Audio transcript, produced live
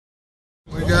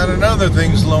We got another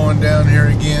thing slowing down here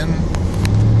again.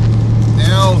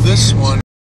 Now this one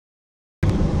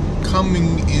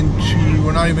coming into,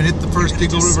 we're not even hit the first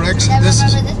Eagle River exit. This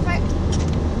is, this part?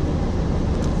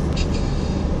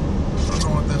 I don't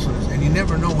know what this one is. And you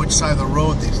never know which side of the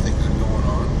road these things are going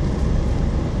on.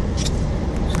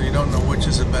 So you don't know which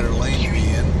is a better lane to be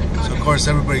in. So of course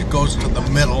everybody goes to the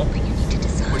middle,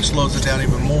 which slows it down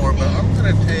even more. But I'm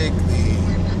going to take the,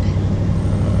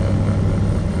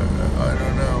 I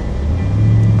don't know,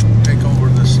 take over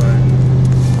this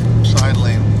side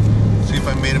lane. See if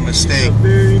I made a mistake. He's a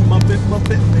very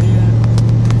Muppet man.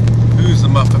 Who's the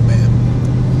Muppet Man?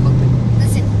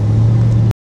 Listen.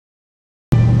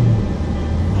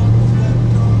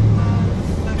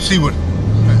 See what?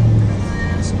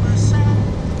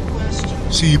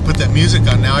 See, you put that music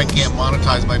on. Now I can't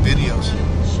monetize my videos.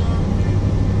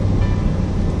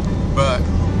 But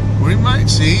we might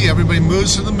see everybody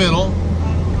moves to the middle.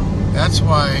 That's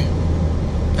why.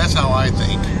 That's how I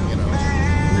think. You know.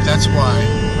 That's why.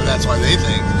 Or that's why they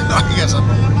think. I guess I'm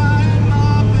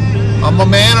a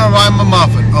man or I'm a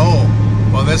muffin. Oh,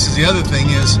 well, this is the other thing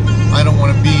is I don't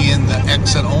want to be in the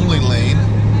exit only lane,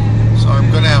 so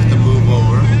I'm going to have to move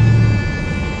over,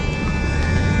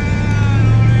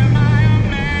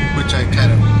 which I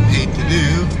kind of hate to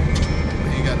do.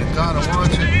 But you gotta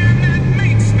watch it.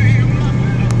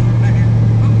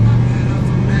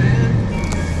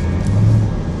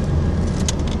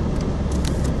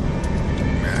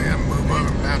 Yeah, I gotta move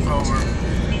over, back over.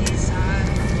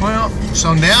 Well,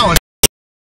 so now it's.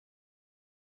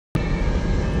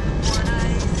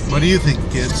 What do you think,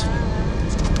 kids?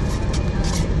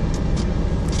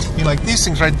 You like these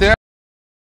things right there?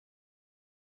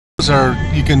 Those are,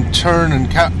 you can turn in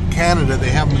Canada, they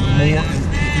have them more, you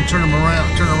can turn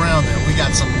around there. We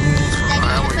got some rules for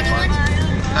highway funds.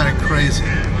 Kind of crazy.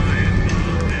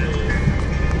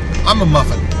 I'm a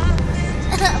muffin.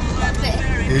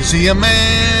 Is he a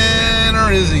man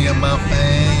or is he a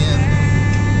muffin?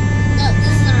 No,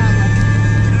 this is the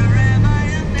wrong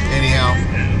one. Anyhow,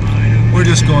 we're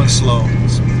just going slow.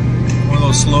 It's one of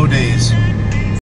those slow days.